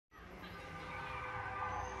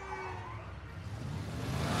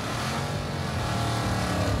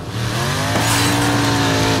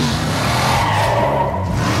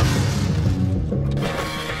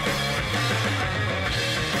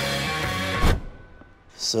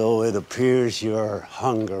So it appears your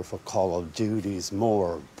hunger for Call of Duty is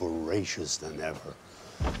more voracious than ever.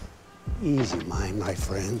 Easy mind, my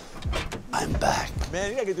friend. I'm back.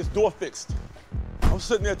 Man, you gotta get this door fixed. I'm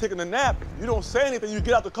sitting there taking a nap. You don't say anything, you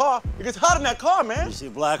get out the car. It gets hot in that car, man. You see,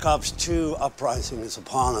 Black Ops 2 Uprising is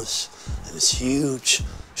upon us, and it's huge.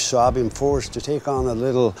 So I've been forced to take on a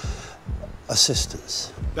little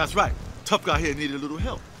assistance. That's right. Tough guy here needed a little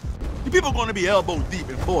help. You people are gonna be elbow deep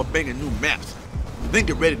in banging new maps. Then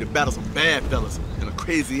get ready to battle some bad fellas in a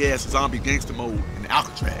crazy-ass zombie gangster mode in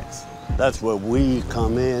Alcatraz. That's where we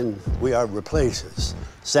come in. We are replacers,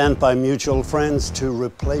 sent by mutual friends to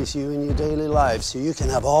replace you in your daily life so you can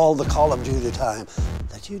have all the Call of Duty time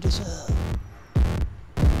that you deserve.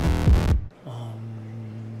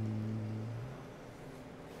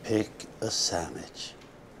 Pick a sandwich.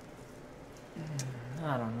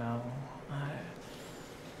 I don't know.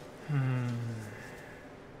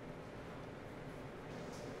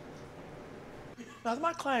 Now, is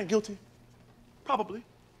my client guilty? Probably.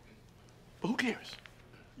 But who cares?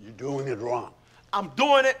 You're doing it wrong. I'm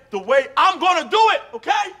doing it the way I'm gonna do it,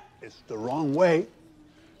 okay? It's the wrong way.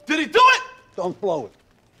 Did he do it? Don't blow it.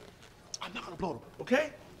 I'm not gonna blow it,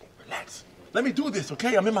 okay? Relax. Let me do this,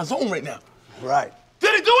 okay? I'm in my zone right now. Right.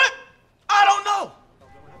 Did he do it? I don't know.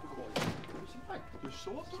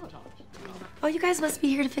 Oh, you guys must be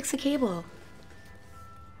here to fix a cable.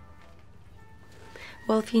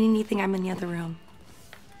 Well, if you need anything, I'm in the other room.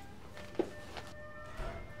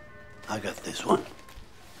 I got this one.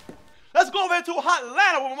 Let's go over to hot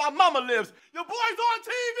Atlanta where my mama lives. Your boy's on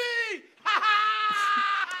TV! Ha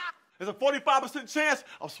ha! There's a 45% chance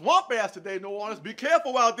of swamp ass today, New Orleans. Be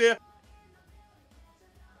careful out there.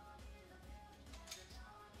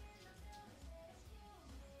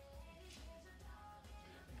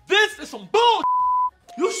 This is some bull.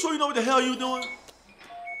 You sure you know what the hell you doing?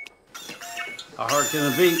 How hard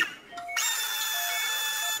can it be?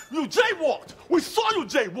 You jaywalked. We saw you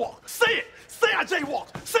jaywalk. Say it. Say I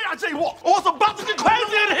jaywalked. Say I jaywalked. Or it's about to get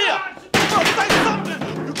crazy in here. Bro, say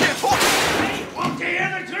something. You can't talk. Hey, okay,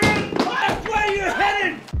 attitude. That's where you're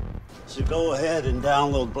headed. So go ahead and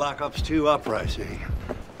download Black Ops 2 Uprising.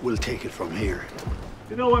 We'll take it from here.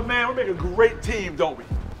 You know what, man? We make a great team, don't we?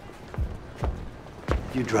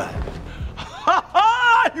 You drive. Ha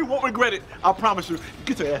ha! You won't regret it. I promise you.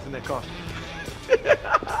 Get your ass in that car.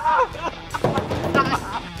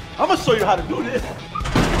 I'm gonna show you how to do this.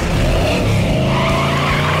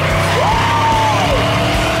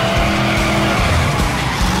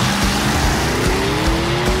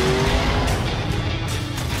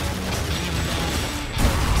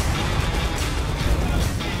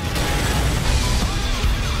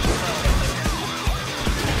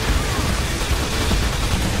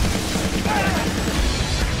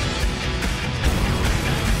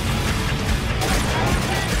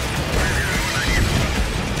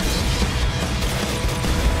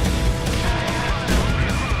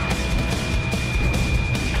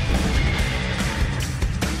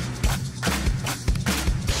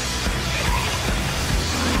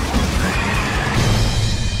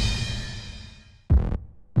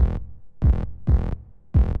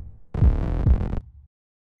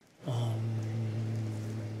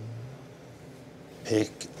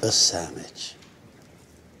 Pick a sandwich.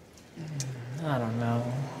 I don't know.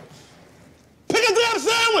 Pick a damn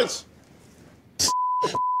sandwich!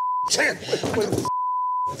 Okay.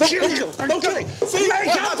 See?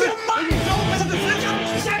 Make up your mind! Don't miss a decision!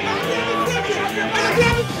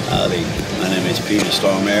 Howdy, my name is Peter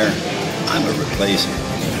Stormare. I'm a replacement.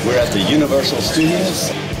 We're at the Universal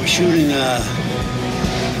Studios. We're shooting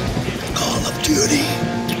Call of Duty.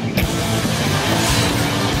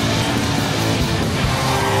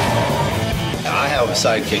 I have a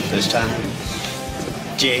sidekick this time.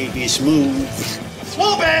 JB Smooth.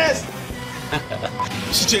 Swamp ass!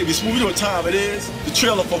 This is JB Smooth. You know what time it is? The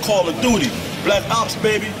trailer for Call of Duty. Black Ops,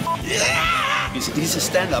 baby. Yeah! He's a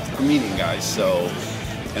stand-up comedian, guys, so...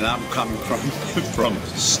 And I'm coming from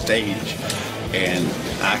stage and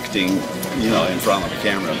acting, you know, in front of the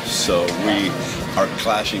camera. So we are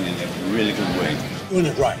clashing in a really good way. Doing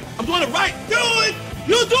it right. I'm doing it right. Do it!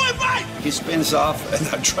 You do it right! He spins off, and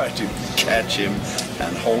I try to catch him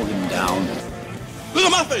and hold him down. Look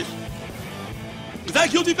at my face. Is that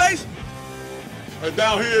a guilty face? And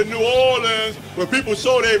down here in New Orleans, where people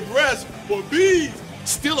show their breasts for beads,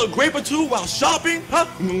 steal a grape or two while shopping, huh?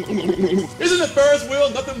 Isn't the Ferris wheel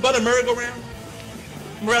nothing but a merry-go-round?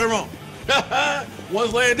 I'm right or wrong?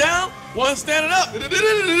 One's laying down, one's standing up.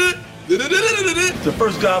 The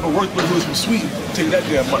first guy I ever worked with was from Sweden. I'll tell you that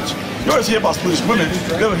damn much. You always hear about Swedish women,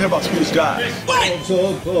 you never hear about Swedish guys.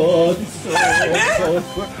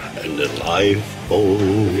 And the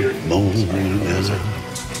lifeboat moaning.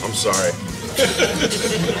 I'm sorry.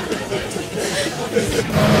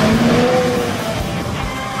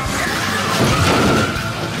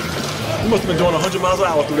 You must have been doing 100 miles an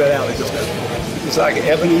hour through that alley just now. It's like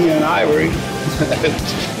Ebony and Ivory,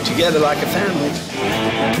 together like a family.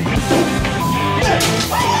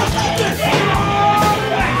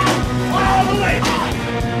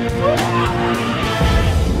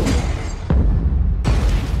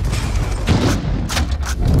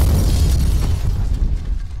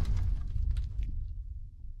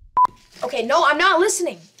 Okay, no, I'm not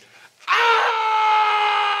listening.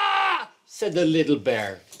 Ah! Said the little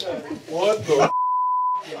bear. What the?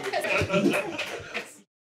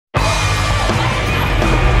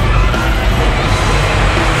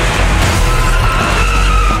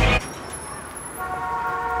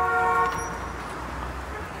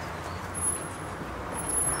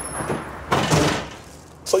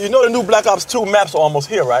 So you know the new Black Ops 2 maps are almost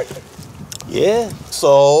here, right? Yeah?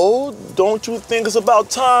 So, don't you think it's about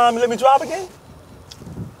time you let me drive again?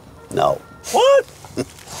 No. What?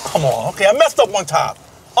 Come on, okay, I messed up one time.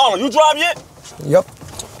 Arnold, you drive yet? Yep.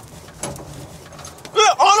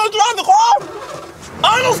 Yeah, Arnold drive the car?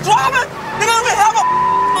 Arnold's driving? They don't even have a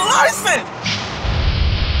license!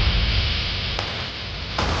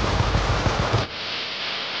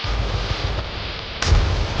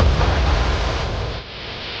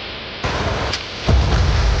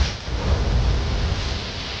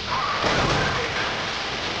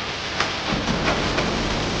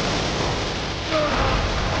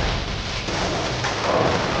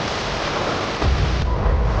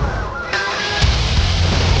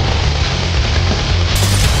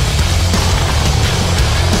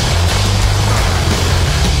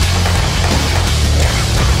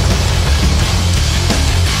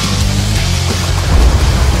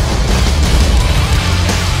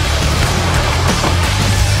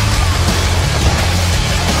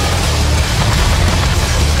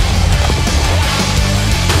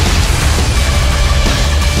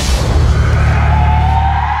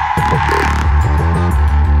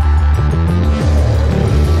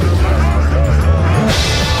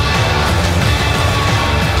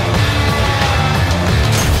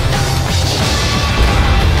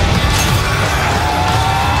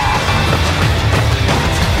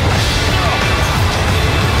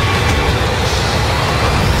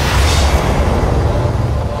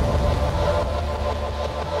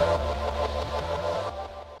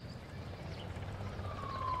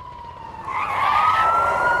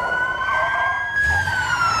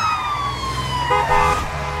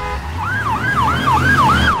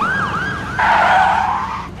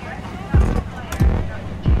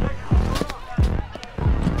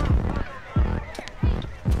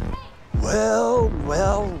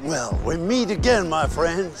 Well, we meet again, my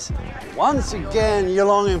friends. Once again, you're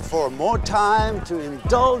longing for more time to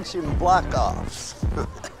indulge in Black Ops.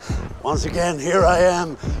 Once again, here I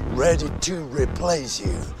am, ready to replace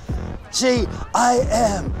you. See, I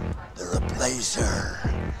am the replacer.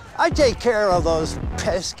 I take care of those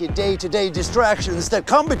pesky day-to-day distractions that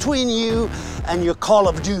come between you and your Call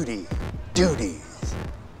of Duty duties.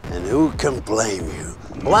 And who can blame you?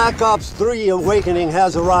 Black Ops 3 Awakening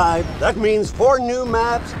has arrived. That means 4 new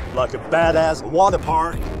maps, like a badass water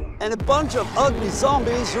park, and a bunch of ugly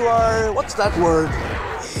zombies who are, what's that word?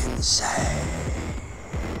 Insane.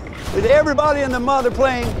 With everybody and the mother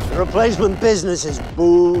playing, the replacement business is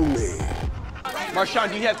booming. Marshawn,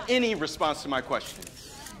 do you have any response to my question?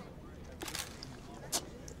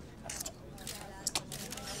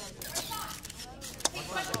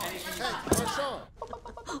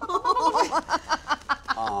 Oh, wait.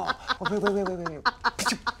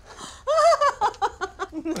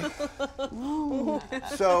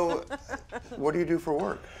 So, what do you do for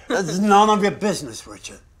work? That's none of your business,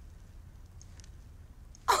 Richard.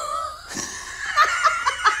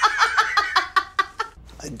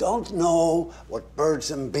 I don't know what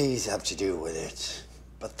birds and bees have to do with it,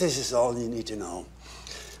 but this is all you need to know.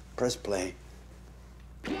 Press play.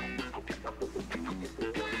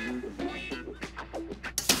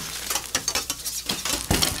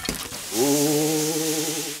 Ooh.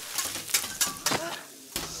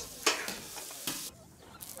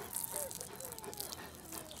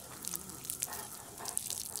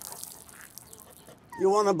 You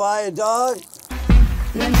want to buy a dog?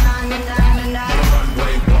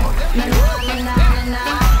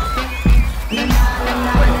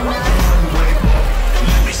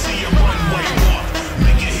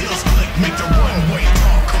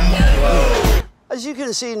 As you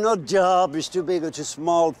can see, no job is too big or too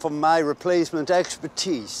small for my replacement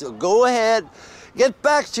expertise. So go ahead, get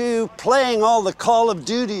back to playing all the Call of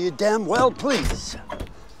Duty you damn well please.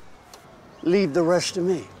 Leave the rest to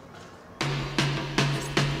me.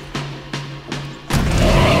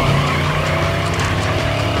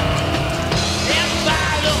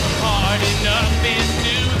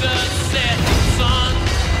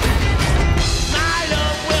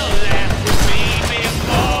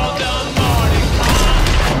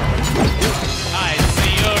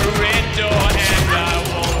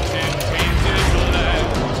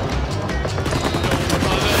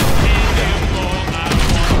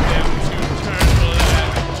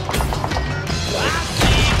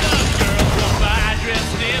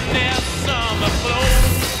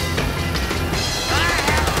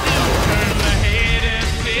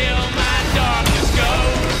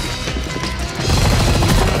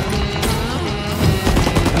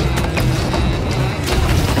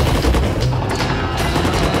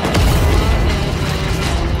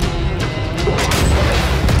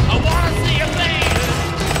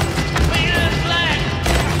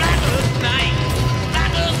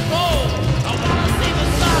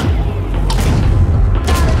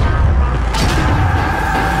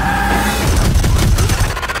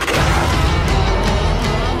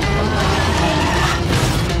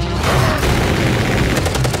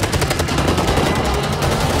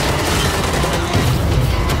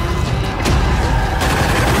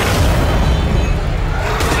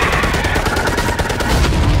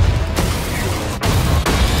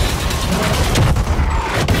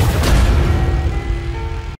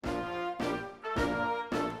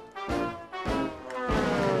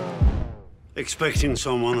 Expecting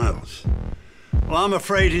someone else. Well, I'm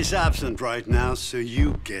afraid he's absent right now, so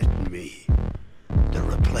you get me, the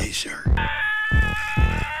replacer.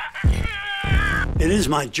 It is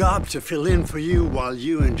my job to fill in for you while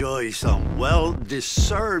you enjoy some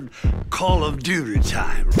well-deserved Call of Duty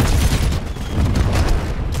time.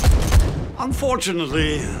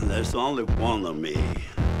 Unfortunately, there's only one of me.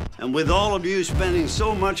 And with all of you spending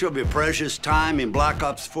so much of your precious time in Black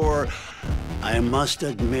Ops 4, I must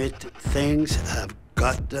admit, things have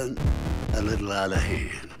gotten a little out of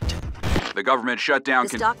hand. The government shut down.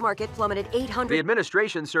 The stock market plummeted 800. The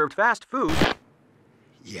administration served fast food.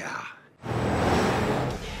 Yeah.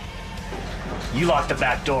 You locked the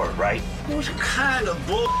back door, right? What kind of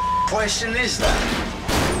bull question is that?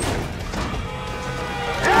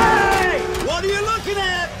 Hey! What are you looking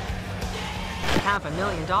at?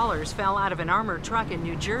 $500,000 fell out of an armored truck in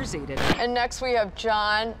New Jersey today. And next we have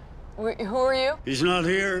John. Who are you? He's not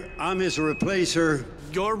here. I'm his replacer.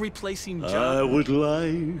 You're replacing John? I would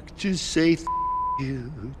like to say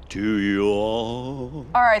you to you all.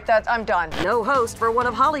 All right, I'm done. No host for one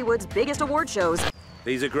of Hollywood's biggest award shows.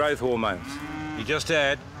 These are growth hormones. You just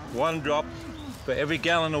add 1 drop for every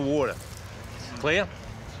gallon of water. Clear?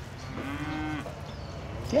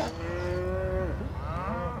 Yeah.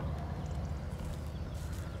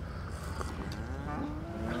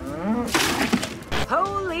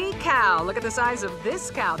 Holy cow! Look at the size of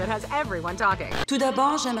this cow that has everyone talking. Tout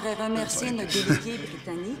d'abord, j'aimerais remercier notre délégué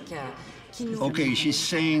britannique qui nous... Okay, she's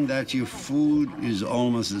saying that your food is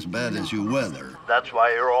almost as bad as your weather. That's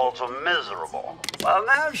why you're all so miserable. Well,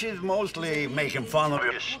 now she's mostly making fun of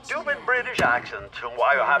your stupid British accent and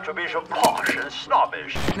why you have to be so posh and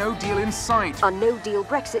snobbish. No deal in sight. A no-deal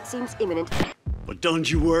Brexit seems imminent. But don't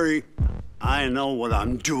you worry, I know what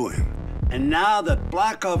I'm doing. And now that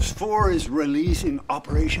Black Ops 4 is releasing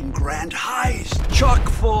Operation Grand Heist, chock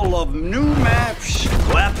full of new maps,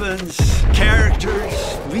 weapons,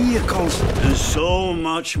 characters, vehicles, and so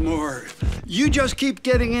much more. You just keep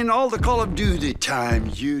getting in all the Call of Duty time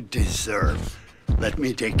you deserve. Let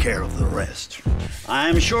me take care of the rest.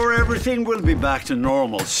 I'm sure everything will be back to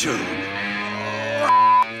normal soon.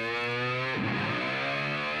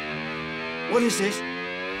 What is this?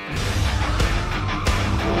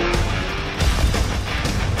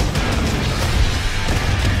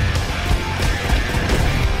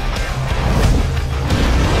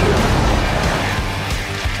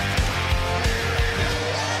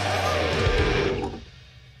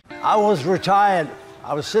 I was retired.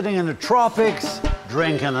 I was sitting in the tropics,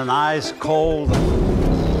 drinking an ice cold.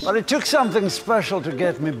 But it took something special to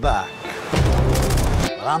get me back.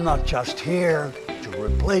 But I'm not just here to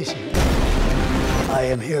replace you. I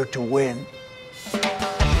am here to win.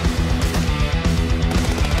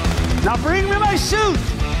 Now bring me my suit!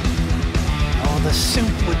 Oh, the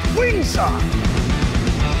suit with wings on!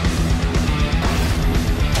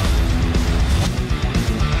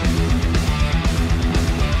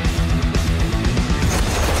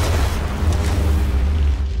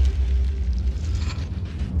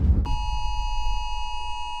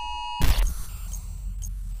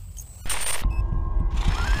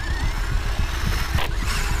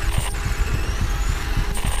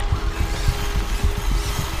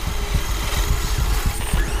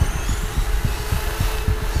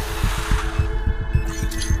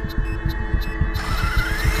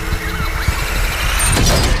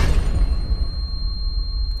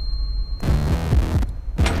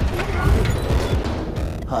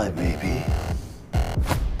 Hi, baby.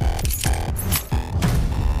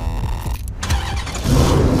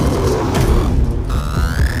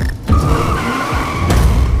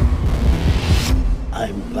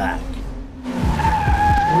 I'm back.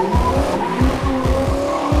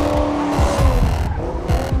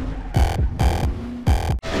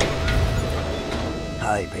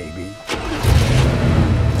 Hi, baby.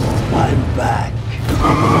 I'm back.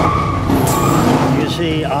 You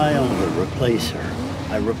see, I am the replacer.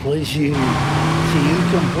 I replace you so you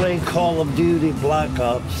can play Call of Duty Black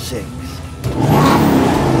Ops 6.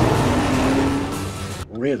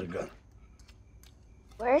 Really good.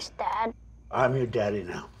 Where's Dad? I'm your daddy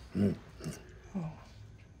now. Oh.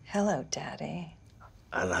 Hello, Daddy.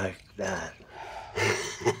 I like that.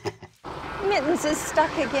 Mittens is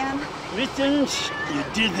stuck again. Mittens, you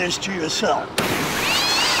did this to yourself.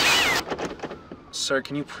 Sir,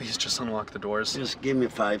 can you please just unlock the doors? Just give me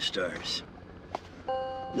 5 stars.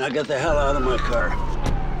 Now get the hell out of my car.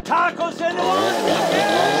 Tacos, anyone?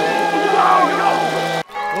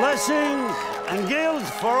 Blessings and gills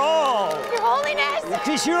for all. Your Holiness!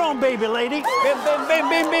 Kiss your own baby, lady.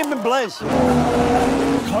 Bless.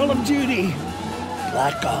 Call of Duty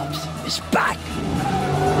Black Ops is back.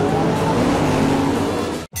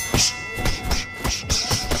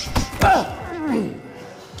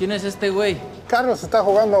 ¿Quién es este güey? Carlos está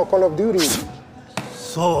jugando Call of Duty.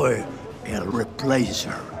 Soy el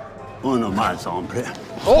replacer. Uno más, hombre.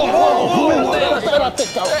 ¡Oh! Espérate,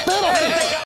 cabrón.